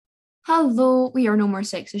Hello, we are No More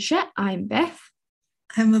Sex is Shit. I'm Beth,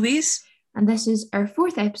 I'm Louise. and this is our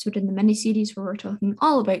fourth episode in the mini-series where we're talking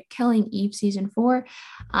all about Killing Eve Season 4,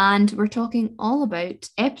 and we're talking all about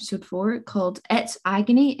Episode 4 called It's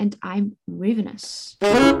Agony and I'm Ravenous.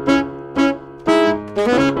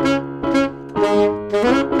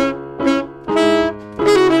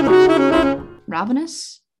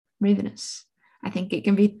 Ravenous? Ravenous. I think it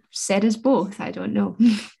can be said as both. I don't know.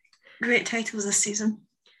 Great titles this season.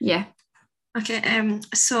 Yeah. Okay,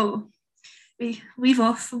 so we leave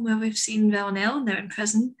off from where we've seen Villanelle now in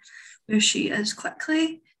prison, where she is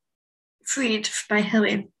quickly freed by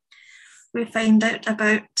Helene. We find out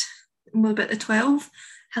more about the 12,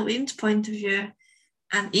 Helene's point of view,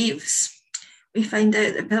 and Eve's. We find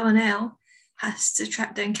out that Villanelle has to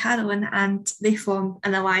track down Carolyn and they form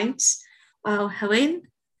an alliance, while Helene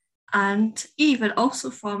and Eve are also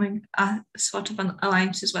forming a sort of an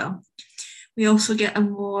alliance as well. We also get a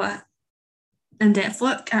more in-depth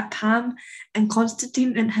look at Pam and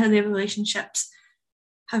Constantine and how their relationships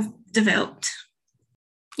have developed.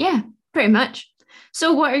 Yeah, pretty much.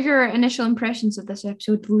 So what are your initial impressions of this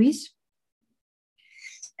episode, Louise?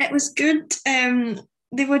 It was good.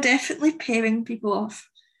 They were definitely pairing people off.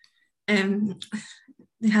 They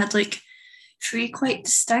had like three quite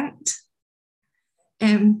distinct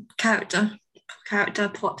character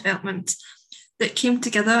plot development that came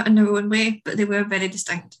together in their own way, but they were very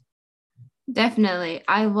distinct. Definitely.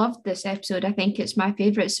 I loved this episode. I think it's my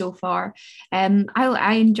favourite so far.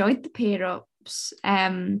 I enjoyed the pair ups,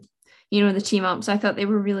 the team ups. I thought they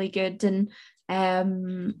were really good,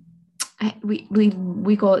 and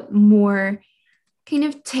we got more kind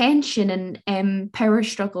of tension and power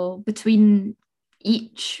struggle between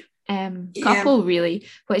each couple, really,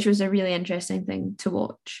 which was a really interesting thing to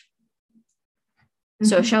watch. Mm-hmm.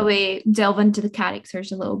 So shall we delve into the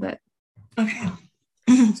characters a little bit? Okay.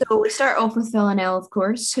 So we start off with Villanelle, of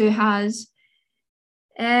course, who has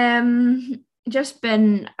just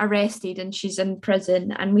been arrested and she's in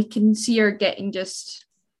prison, and we can see her getting just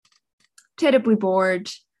terribly bored.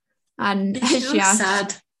 And she looks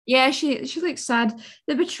sad. Yeah, she looks sad.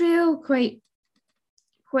 The betrayal quite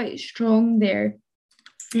strong there.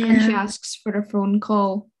 Yeah. And she asks for a phone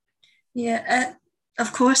call. Yeah,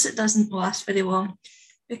 of course it doesn't last very long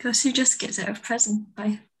because she just gets out of prison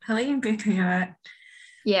by Helene breaking her out.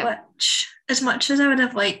 Yeah. Which, as much as I would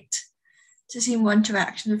have liked to see more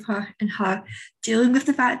interaction with her and her dealing with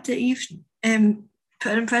the fact that Eve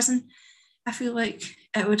put her in prison, I feel like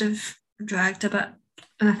it would have dragged a bit.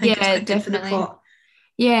 And I think it's definitely good for the plot.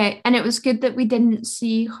 Yeah, and it was good that we didn't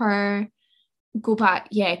see her go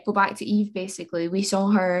back to Eve, basically. We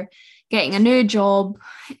saw her getting a new job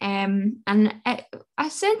and a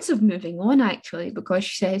sense of moving on, actually, because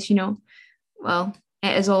she says, well,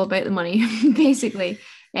 it is all about the money, basically.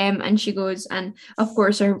 And she goes, and of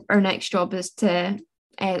course, our next job is to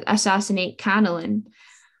assassinate Carolyn.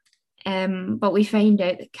 But we find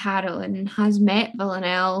out that Carolyn has met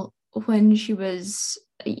Villanelle when she was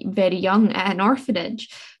very young at an orphanage.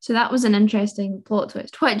 So that was an interesting plot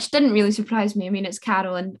twist, which didn't really surprise me. I mean, it's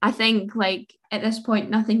Carolyn. I think, like, at this point,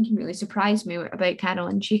 nothing can really surprise me about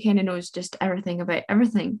Carolyn. She kind of knows just everything about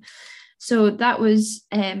everything. So that was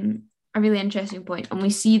a really interesting point. And we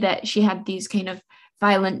see that she had these kind of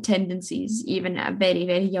violent tendencies even at a very,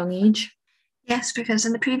 very young age. Yes, because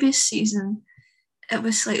in the previous season, it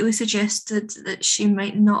was slightly suggested that she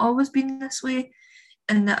might not always been this way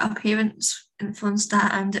and that her parents influenced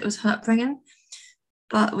that and it was her upbringing.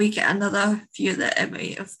 But we get another view that it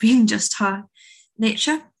might have been just her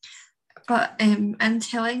nature. But in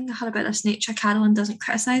telling her about this nature, Carolyn doesn't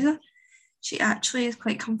criticise her. She actually is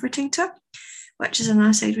quite comforting to her, which is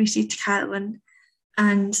another side we see to Carolyn.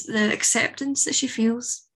 And the acceptance that she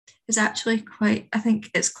feels is actually quite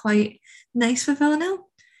nice for Villanelle,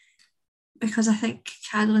 because I think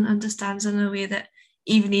Carolyn understands in a way that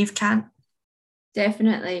even Eve can't.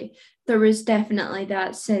 Definitely. There was definitely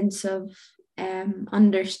that sense of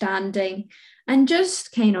understanding and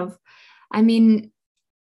just kind of, I mean,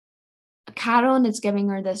 Carolyn is giving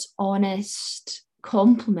her this honest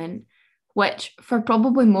compliment, which for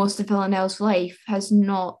probably most of Villanelle's life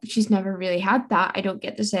she's never really had that. I don't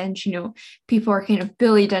get the sense, people are kind of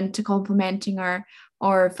bullied into complimenting her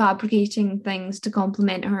or fabricating things to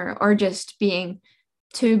compliment her or just being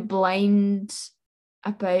too blind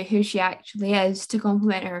about who she actually is to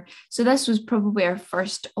compliment her. So this was probably her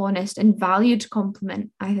first honest and valued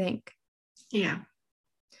compliment, I think. Yeah.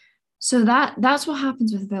 So that's what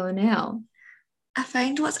happens with Villanelle. I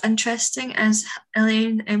find what's interesting is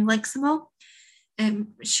Elaine likes them all.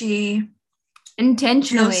 She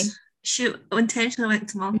intentionally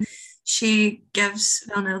likes them all. she gives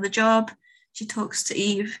Villanelle the job, she talks to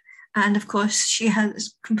Eve, and of course she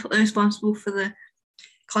is completely responsible for the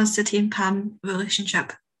Constantine-Pam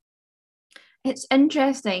relationship. It's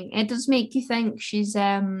interesting. It does make you think she's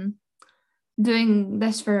doing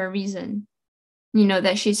this for a reason. You know,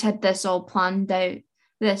 that she's had this all planned out,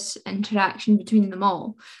 this interaction between them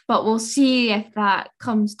all. But we'll see if that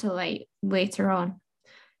comes to light later on.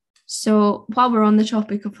 So while we're on the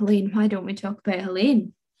topic of Helene, why don't we talk about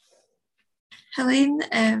Helene?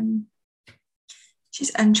 Helene,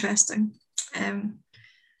 she's interesting.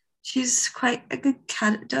 She's quite a good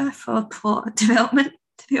character for plot development,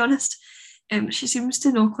 to be honest. She seems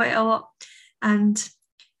to know quite a lot. And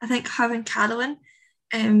I think her and Carolyn,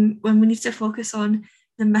 when we need to focus on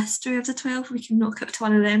the mystery of the 12, we can knock up to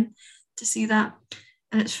one of them to see that.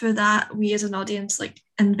 And it's for that we as an audience like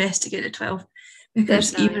investigate the 12,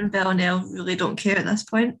 because Definitely. even Villanelle really don't care at this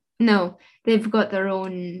point. No, they've got their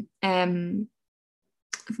own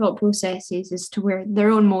thought processes as to where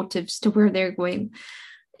their own motives to where they're going.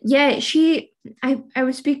 Yeah, I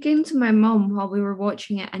was speaking to my mum while we were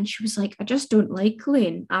watching it, and she was like, I just don't like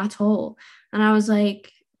Lane at all. And I was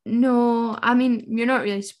like, no, I mean, you're not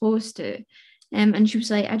really supposed to. And she was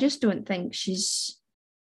like, I just don't think she's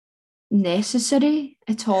necessary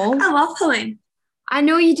at all. I love Helene. I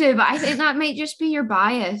know you do, but I think that might just be your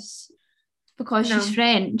bias because No. she's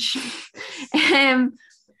French.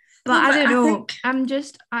 But I don't know.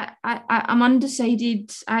 I'm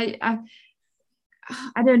undecided. I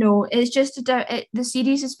don't know. It's just the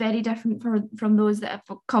series is very different from those that have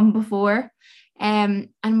come before, and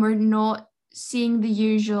we're not seeing the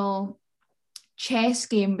usual chess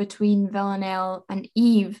game between Villanelle and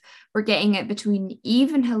Eve. We're getting it between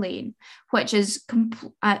Eve and Helene, which is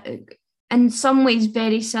in some ways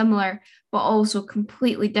very similar, but also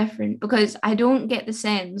completely different, because I don't get the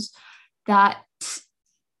sense that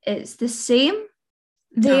it's the same.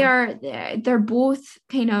 They're both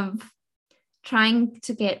kind of trying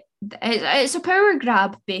to get, it's a power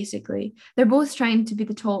grab basically. They're both trying to be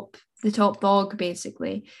the top dog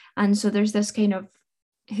basically, and so there's this kind of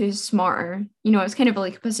who's smarter, it's kind of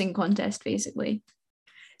like a pissing contest basically.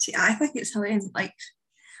 See, I think it's Helene. Like,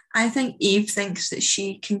 I think Eve thinks that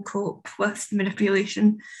she can cope with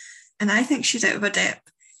manipulation, and I think she's out of her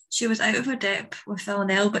depth. She was out of her depth with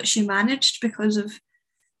Villanelle, but she managed because of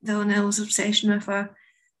Villanelle's obsession with her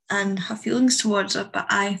and her feelings towards her. But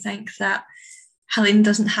I think that Helene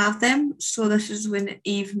doesn't have them, so this is when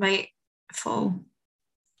Eve might fall.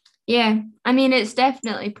 Yeah, I mean, it's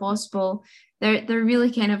definitely possible. They're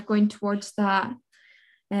really kind of going towards that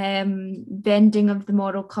bending of the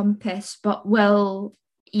moral compass, but will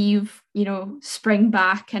Eve, spring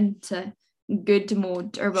back into good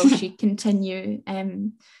mode, or will she continue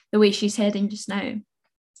the way she's heading just now?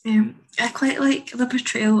 I quite like the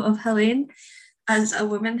portrayal of Helene as a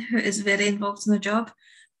woman who is very involved in her job,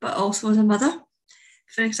 but also as a mother.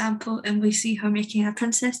 For example, and we see her making a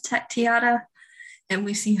princess tiara, and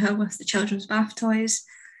we see her with the children's bath toys,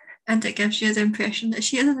 and it gives you the impression that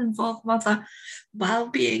she is an involved mother while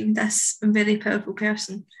being this very powerful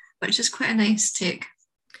person, which is quite a nice take.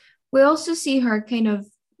 We also see her kind of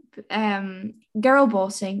girl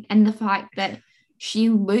bossing in the fact that she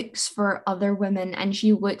looks for other women and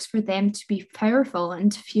she looks for them to be powerful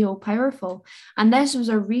and to feel powerful. And this was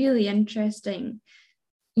a really interesting,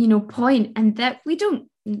 point, and that I've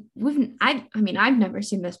never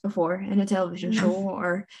seen this before in a television show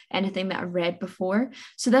or anything that I've read before.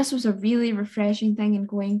 So this was a really refreshing thing, and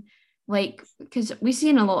going, like, because we've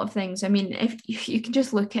seen a lot of things. I mean, if you can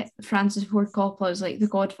just look at Francis Ford Coppola's like The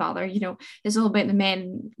Godfather, it's all about the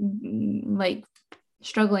men like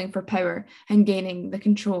struggling for power and gaining the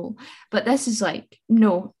control. But this is like,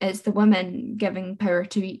 no, it's the women giving power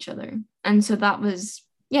to each other. And so that was,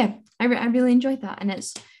 I really enjoyed that. And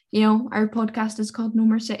it's, our podcast is called No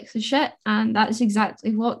More Sexy Shit, and that's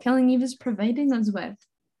exactly what Killing Eve is providing us with.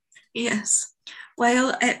 Yes.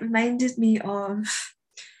 Well, it reminded me of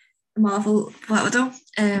Marvel Black Widow,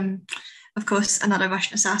 of course, another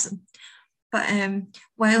Russian assassin. But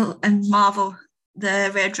while in Marvel,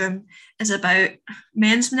 the Red Room is about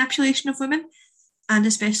men's manipulation of women, and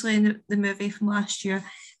especially in the movie from last year,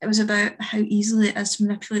 it was about how easily it is to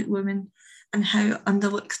manipulate women and how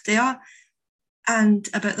underlooked they are, and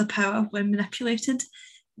about the power when manipulated.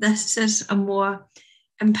 This is a more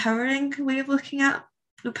empowering way of looking at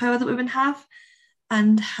the power that women have,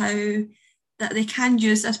 and how that they can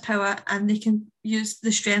use this power and they can use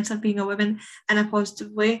the strength of being a woman in a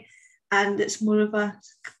positive way. And it's more of a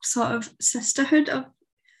sort of sisterhood of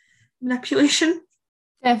manipulation.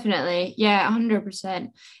 Definitely. Yeah, 100%.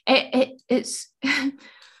 It's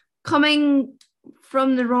coming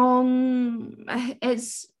from the wrong,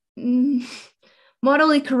 it's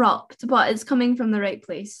morally corrupt, but it's coming from the right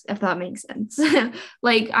place, if that makes sense.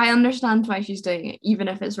 Like, I understand why she's doing it, even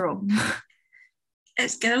if it's wrong.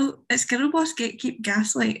 It's girl boss gatekeep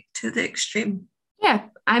gaslight to the extreme. Yeah,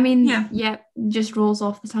 I mean, Yeah. just rolls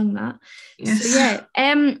off the tongue that. Yes.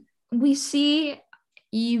 So we see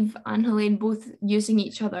Eve and Helene both using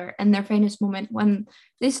each other in their finest moment when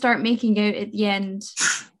they start making out at the end.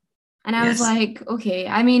 And I was Yes. like, okay,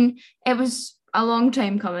 I mean, it was a long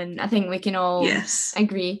time coming. I think we can all Yes.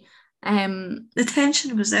 agree. The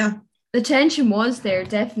tension was there. The tension was there,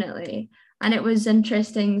 definitely. And it was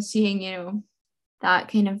interesting seeing, you know, that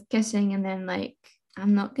kind of kissing and then like,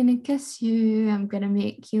 I'm not going to kiss you. I'm going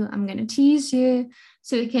to tease you.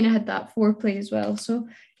 So we kind of had that foreplay as well. So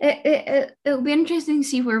it'll be interesting to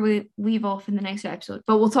see where we leave off in the next episode.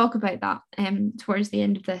 But we'll talk about that towards the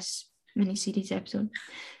end of this mini-series episode.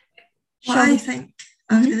 What I think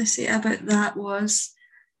I was going to say about that was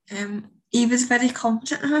Eve is very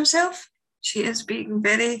confident in herself. She is being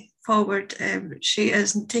very forward. She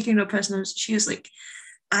is taking no prisoners. She is like,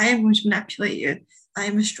 I am going to manipulate you. I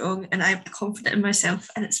am strong and I'm confident in myself,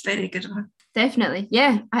 and it's very good of her. Definitely.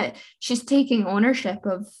 Yeah. She's taking ownership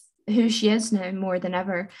of who she is now more than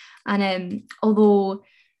ever. And although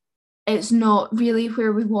it's not really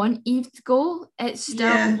where we want Eve to go, it's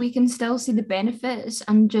still, we can still see the benefits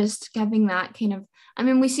and just giving that kind of, I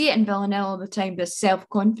mean, we see it in Villanelle all the time, the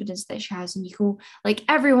self-confidence that she has. And you go, like,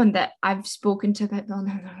 everyone that I've spoken to about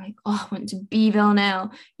Villanelle, they're like, oh, I want to be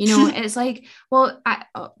Villanelle. You know, it's like, well,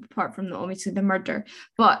 apart from obviously the murder,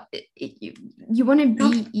 but you want to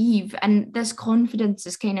be Eve. And this confidence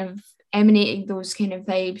is kind of emanating those kind of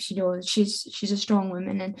vibes. You know, she's a strong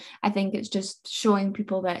woman. And I think it's just showing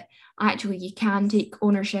people that actually you can take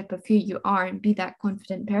ownership of who you are and be that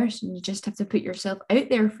confident person. You just have to put yourself out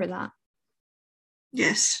there for that.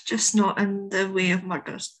 Yes, just not in the way of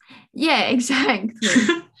murders. Yeah, exactly.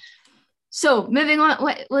 So moving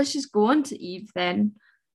on, let's just go on to Eve then.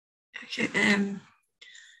 Okay.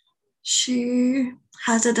 She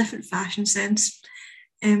has a different fashion sense.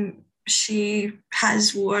 She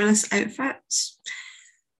has worn this outfits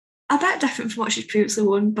a bit different from what she's previously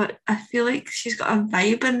worn, but I feel like she's got a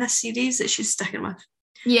vibe in this series that she's sticking with.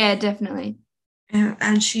 Yeah, definitely.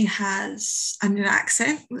 And she has a new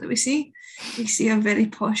accent that we see. We see a very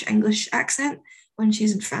posh English accent when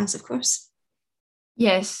she's in France, of course.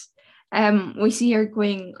 Yes. We see her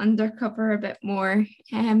going undercover a bit more.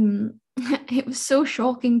 It was so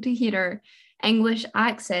shocking to hear her English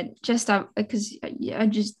accent, just because I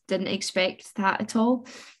just didn't expect that at all.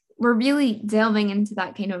 We're really delving into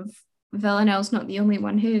that kind of, Villanelle's not the only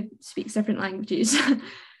one who speaks different languages.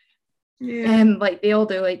 Like they all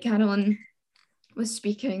do, like Carolyn was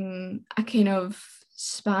speaking a kind of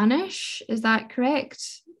Spanish, is that correct?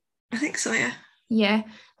 I think so, yeah. Yeah.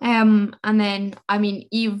 And then, I mean,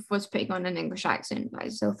 Eve was putting on an English accent, but I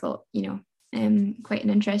still thought, you know, quite an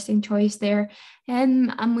interesting choice there.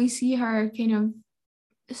 And we see her kind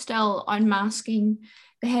of still unmasking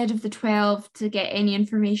the head of the 12 to get any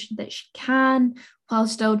information that she can, while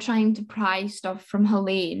still trying to pry stuff from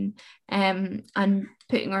Helene, and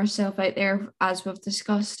putting herself out there, as we've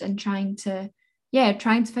discussed, and trying to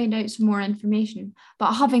find out some more information,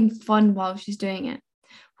 but having fun while she's doing it,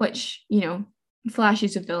 which, you know,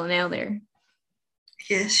 flashes of Villanelle there.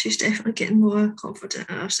 Yes, she's definitely getting more confident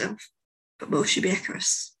in herself. But will she be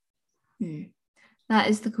Icarus? That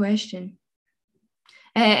is the question.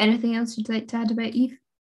 Anything else you'd like to add about Eve?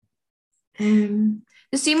 The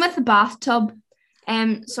scene with the bathtub.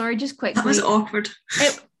 Sorry, just quickly. That was awkward.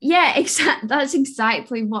 That's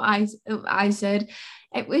exactly what I said.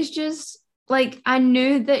 It was just like I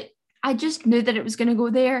just knew that it was going to go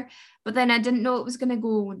there, but then I didn't know it was going to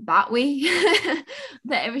go that way.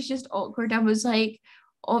 That it was just awkward. I was like,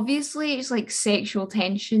 obviously it's like sexual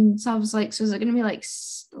tension. So I was like, so is it going to be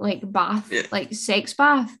like bath, like sex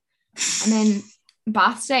bath, and then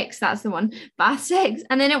bath sex? That's the one, bath sex.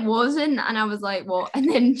 And then it wasn't, and I was like, what? And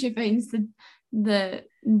then she finds the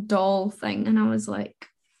doll thing, and I was like,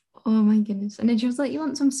 oh my goodness. And then she was like, you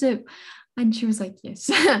want some soup? And she was like, yes.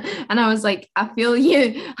 And I was like, I feel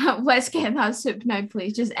you. Let's get that soup now,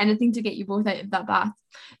 please. Just anything to get you both out of that bath.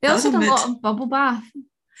 They also had a lot of bubble bath.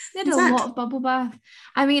 They had a lot of bubble bath.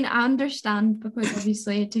 I mean, I understand, because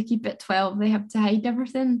obviously to keep it 12, they have to hide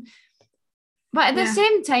everything. But at the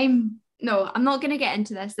same time, no, I'm not going to get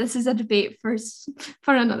into this. This is a debate for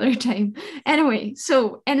another time. Anyway,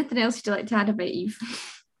 so anything else you'd like to add about Eve?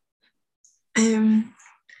 I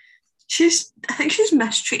think she's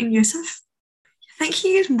mistreating Yusuf. I think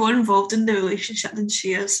he is more involved in the relationship than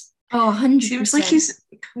she is. Oh, 100%. Seems like he's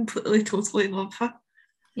completely, totally in love with her.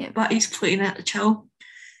 Yeah. but he's playing it to chill.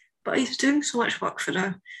 But he's doing so much work for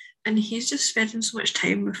her, and he's just spending so much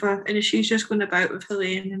time with her, and she's just going about with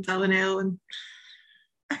Helene and Villanelle, and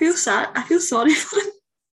I feel sad. I feel sorry for him.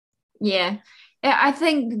 Yeah. I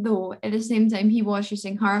think though at the same time he was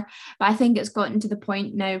using her, but I think it's gotten to the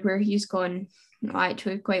point now where he's gone, no, I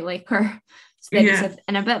actually quite like her. So then he's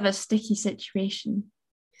in a bit of a sticky situation.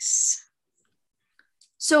 Yes.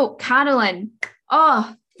 So Carolyn,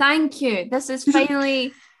 oh, thank you. This is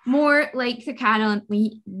finally more like the Carolyn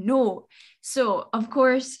we know. So of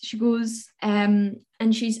course she goes and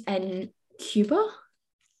she's in Cuba.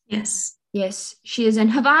 Yes. Yes, she is in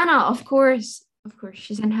Havana, of course. Of course,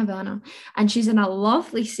 she's in Havana and she's in a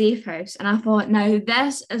lovely safe house. And I thought, now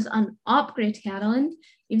this is an upgrade, Carolyn.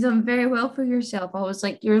 You've done very well for yourself. I was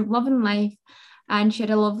like, you're loving life. And she had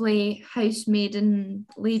a lovely housemaiden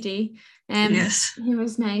lady. Yes. Who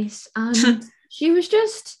was nice. And she was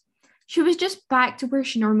just back to where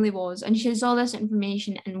she normally was. And she has all this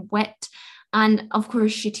information and wit. And of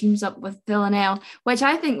course, she teams up with Villanelle, which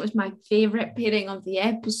I think was my favourite pairing of the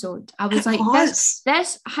episode. I was like,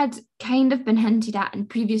 this had kind of been hinted at in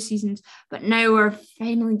previous seasons, but now we're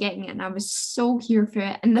finally getting it. And I was so here for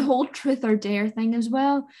it. And the whole truth or dare thing as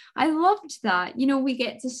well. I loved that. You know, we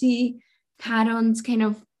get to see Carolyn's kind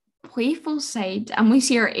of playful side and we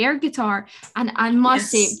see her air guitar. And I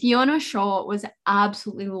must say, Fiona Shaw was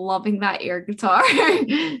absolutely loving that air guitar.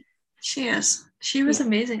 She is. She was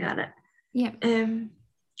amazing at it. Yeah.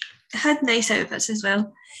 Had nice outfits as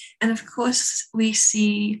well. And of course we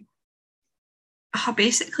see her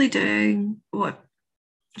basically doing what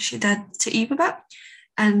she did to Eve a bit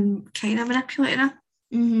and kind of manipulating her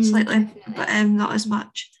slightly, but not as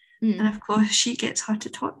much. And of course she gets her to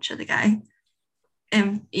torture the guy,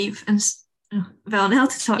 Eve and Villanelle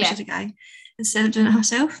to torture the guy instead of doing it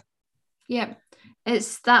herself. Yeah.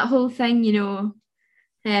 It's that whole thing, you know.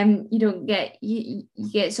 You don't get you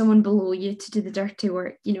get someone below you to do the dirty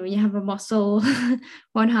work. You know, you have a muscle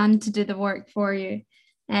one hand to do the work for you.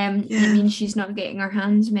 It means she's not getting her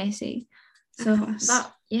hands messy. So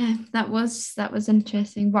that was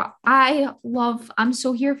interesting. But I'm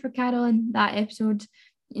so here for Carolyn that episode.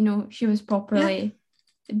 You know, she was properly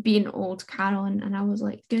being old Carolyn, and I was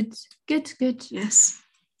like, good. Yes.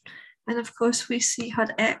 And of course we see her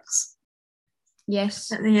ex.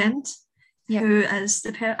 Yes. At the end. Yep. Who is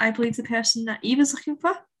I believe the person that Eve is looking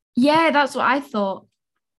for. Yeah, that's what I thought.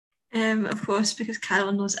 Of course, because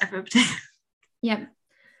Carolyn knows everybody. Yep.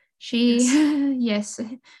 She, yes,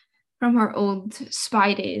 from her old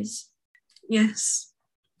spy days. Yes.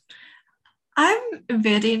 I'm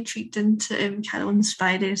very intrigued into Carolyn's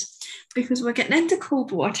spy days because we're getting into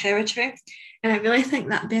Cold War territory, and I really think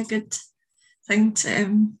that'd be a good thing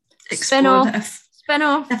to explore.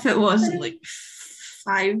 Spin-off. If it wasn't like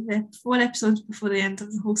 4 episodes before the end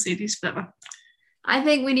of the whole series, but I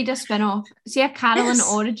think we need a spin-off. See, a Carolyn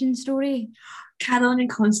origin story. Carolyn and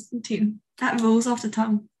Constantine. That rolls off the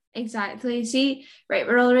tongue. Exactly. See, right,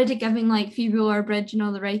 we're already giving like Phoebe Waller-Bridge and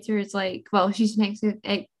all the writers like, well, she's an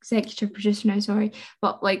executive producer now, sorry,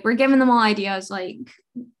 but like we're giving them all ideas like,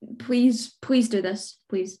 please do this,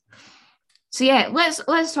 please. So yeah,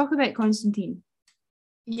 let's talk about Constantine.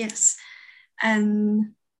 Yes.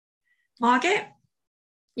 Margate.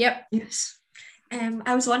 Yep. Yes.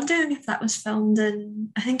 I was wondering if that was filmed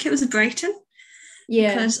in, I think it was Brighton.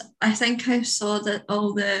 Yeah. Because I think I saw that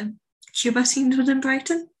all the Cuba scenes were in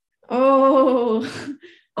Brighton. Oh.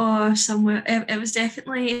 Or somewhere. It was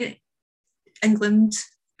definitely England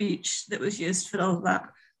beach that was used for all of that.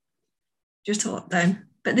 Just to look down.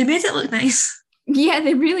 But they made it look nice. Yeah,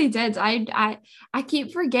 they really did. I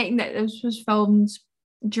keep forgetting that this was filmed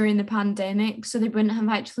during the pandemic, so they wouldn't have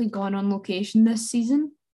actually gone on location this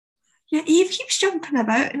season. Yeah, Eve keeps jumping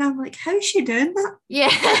about and I'm like, how is she doing that?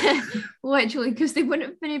 Yeah, literally, because they wouldn't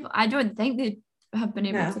have been able, I don't think they'd have been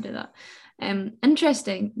able to do that.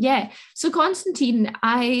 Interesting. Yeah. So Constantine,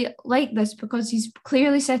 I like this because he's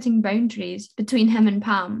clearly setting boundaries between him and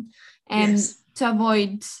Pam to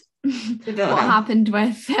avoid what happened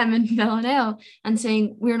with him and Villanelle and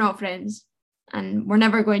saying, we're not friends. And we're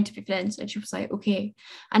never going to be friends. And she was like, okay.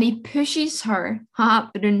 And he pushes her,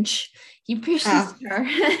 he pushes her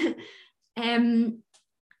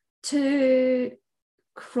to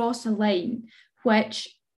cross a line, which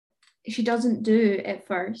she doesn't do at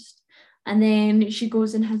first. And then she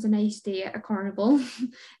goes and has a nice day at a carnival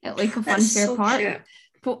at like a fun fair park. Cute.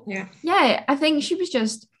 But yeah, I think she was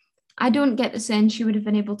just, I don't get the sense she would have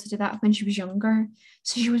been able to do that when she was younger.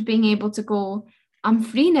 So she was being able to go, I'm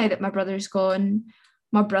free now that my brother's gone.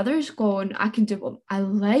 my brother's gone, I can do what I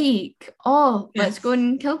like. Oh, Yeah. let's go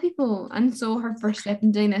and kill people. And so her first step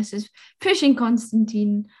in doing this is pushing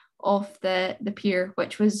Constantine off the pier,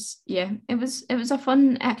 which was, yeah, it was a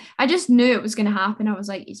fun. I just knew it was going to happen. I was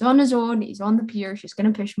like, he's on his own, he's on the pier, she's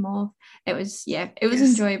going to push him off. It was, yeah, it was Yes.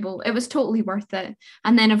 enjoyable. It was totally worth it.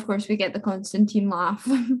 And then of course we get the Constantine laugh.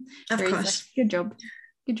 Of where he's like, course. good job,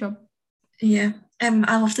 good job. Yeah.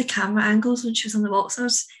 I love the camera angles when she was on the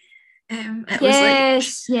waltzers. It was like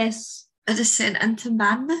Yes, yes, a descent into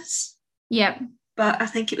madness, yeah, but I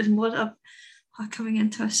think it was more of her coming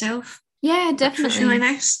into herself, yeah, which was really definitely.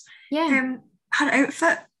 nice. Yeah. Her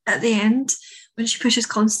outfit at the end when she pushes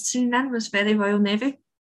Constantine in was very Royal Navy,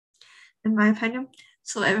 in my opinion.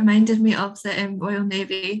 So it reminded me of the Royal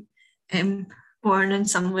Navy born in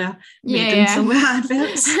somewhere, made in Yeah. somewhere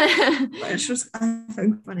adverts, which was I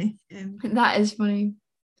found funny. That is funny.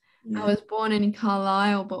 I Yeah. was born in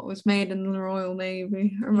Carlisle, but was made in the Royal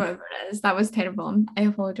Navy, or whatever it is. That was terrible. I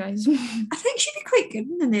apologize. I think she'd be quite good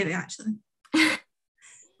in the Navy, actually.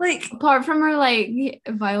 Like, Apart from her like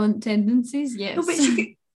violent tendencies, no, yes. but she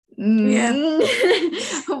could, yeah.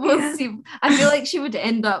 We'll Yeah. see. I feel like she would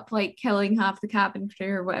end up like killing half the cabin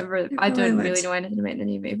crew or whatever. I don't really know anything about the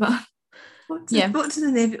Navy, but What yeah. to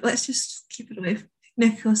the Navy? Let's just keep it away.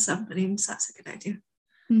 Nuclear submarines, that's a good idea.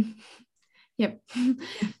 Yep.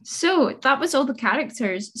 So that was all the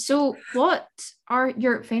characters. So what are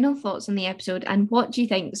your final thoughts on the episode, and what do you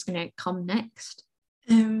think is going to come next?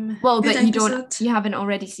 Well, good that you episode. you haven't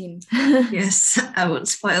already seen. Yes, I won't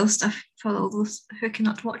spoil stuff for all those who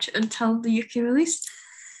cannot watch it until the UK release.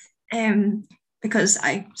 Because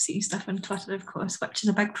I see stuff on Twitter, of course, which is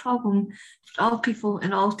a big problem for all people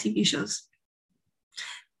in all TV shows.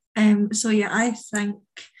 So yeah, I think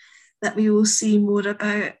that we will see more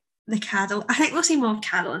about the Carol. I think we'll see more of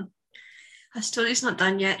Carolyn. Her story's not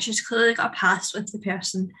done yet. She's clearly got a past with the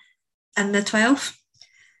person in the 12.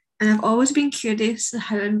 And I've always been curious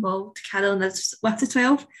how involved Carolyn is with the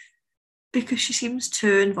 12 because she seems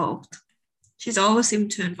too involved. She's always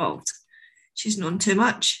seemed too involved. She's known too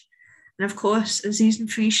much. And of course, in season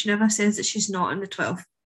 3, she never says that she's not in the 12.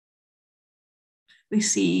 We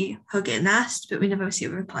see her getting asked, but we never see a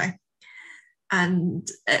reply. And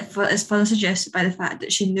it's further suggested by the fact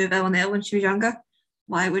that she knew Villanelle when she was younger.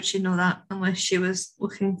 Why would she know that unless she was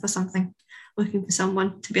looking for something, looking for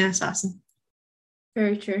someone to be an assassin?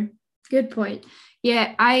 Very true. Good point.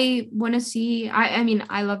 Yeah, I want to see. I mean,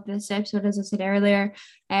 I love this episode, as I said earlier.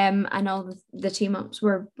 And all the team ups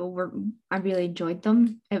were. I really enjoyed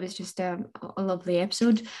them. It was just a lovely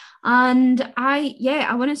episode, and I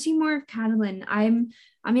want to see more of Carolyn.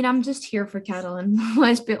 I'm just here for Carolyn.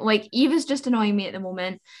 Let's be like, Eva's just annoying me at the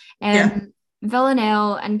moment. Yeah.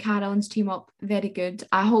 Villanelle and Carolyn's team up, very good.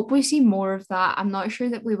 I hope we see more of that. I'm not sure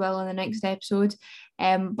that we will in the next episode.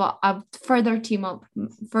 But a further team up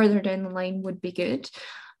further down the line would be good.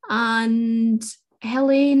 And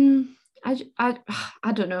Helene, I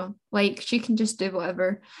don't know. Like, she can just do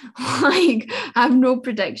whatever. Like, I have no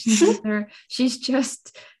predictions with her. She's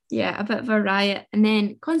just, yeah, a bit of a riot. And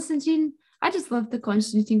then Constantine, I just love the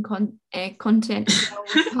Constantine content as well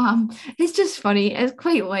with Pam. It's just funny. It's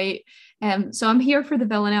quite light. So I'm here for the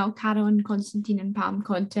Villanelle, Carolyn, Constantine, and Pam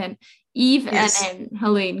content. Eve and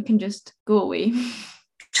Helene can just go away.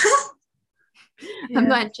 Yeah. I'm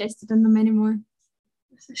not interested in them anymore.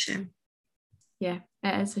 It's a shame. Yeah,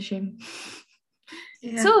 it is a shame.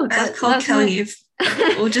 Yeah. So that's called killing Eve.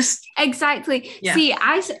 We'll just exactly. Yeah. See,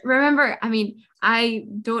 I remember. I mean, I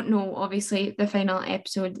don't know. Obviously, the final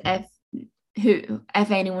episode,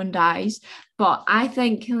 if anyone dies, but I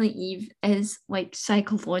think killing Eve is like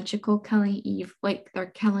psychological killing Eve, like they're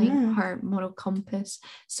killing her moral compass.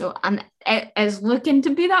 So, and it is looking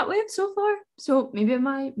to be that way so far. So maybe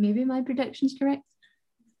my prediction's correct.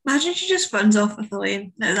 Imagine she just runs off with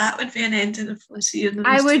Elaine. Now that would be an ending of Felicity in the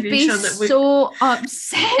I would be that so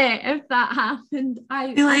upset if that happened.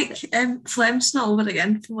 I feel like Flem Snowwood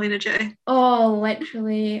again from Lena J. Oh,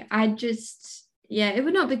 literally. Yeah, it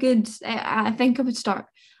would not be good. I think I would start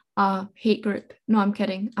a hate group. No, I'm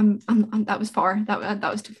kidding. I'm that was far. That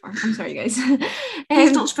was too far. I'm sorry, guys.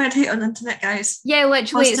 Please don't spread hate on the internet, guys. Yeah,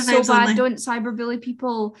 literally, Positive it's so bad. only. Don't cyberbully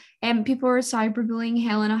people. People were cyberbullying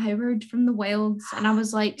Helena Howard from the Wilds, and I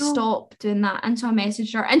was like, stop doing that. And so I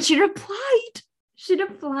messaged her, and she replied.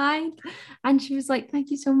 And she was like,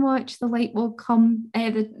 thank you so much. The light will come.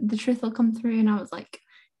 The truth will come through. And I was like,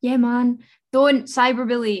 yeah, man, don't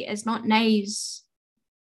cyberbully. It's not nice.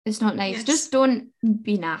 It's not nice. Yes. Just don't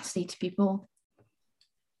be nasty to people.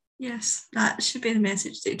 Yes, that should be the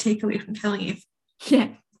message that you take away from killing Eve. Yeah,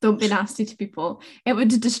 Don't be nasty to people. It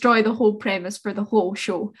would destroy the whole premise for the whole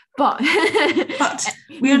show. But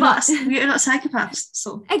we are not psychopaths,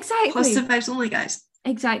 so exactly. Positive vibes only, guys.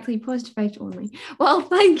 Exactly, positive vibes only. Well,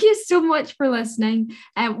 thank you so much for listening.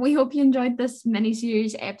 We hope you enjoyed this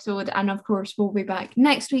mini-series episode, and of course, we'll be back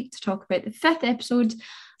next week to talk about the 5th episode.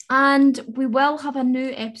 And we will have a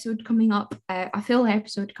new episode coming up, a full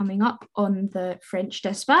episode coming up on the French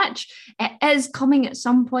Dispatch. It is coming at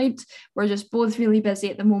some point. We're just both really busy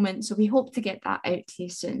at the moment, so we hope to get that out to you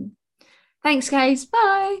soon. Thanks, guys.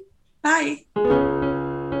 Bye. Bye.